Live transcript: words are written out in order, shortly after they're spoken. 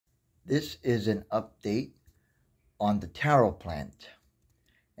This is an update on the taro plant.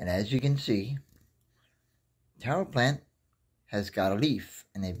 And as you can see, taro plant has got a leaf.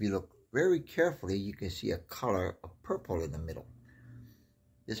 And if you look very carefully, you can see a color of purple in the middle.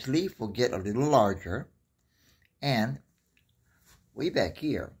 This leaf will get a little larger. And way back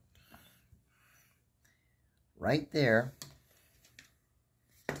here, right there,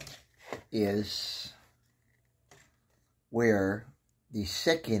 is where the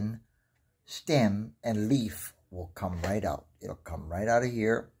second stem and leaf will come right out. It'll come right out of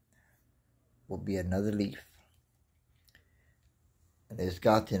here. Will be another leaf. And it's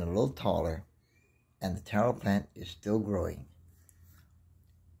gotten a little taller, and the taro plant is still growing.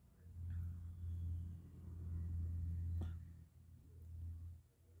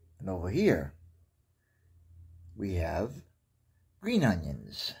 And over here, we have green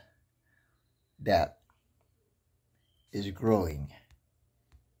onions that is growing.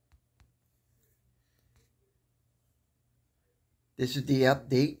 This is the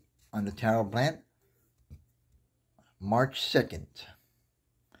update on the taro plant, March 2nd.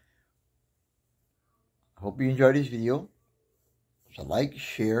 I hope you enjoyed this video. So like,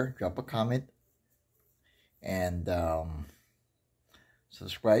 share, drop a comment, and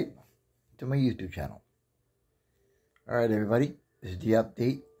subscribe to my YouTube channel. Alright everybody, this is the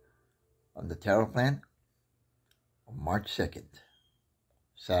update on the taro plant on March 2nd,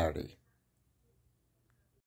 Saturday.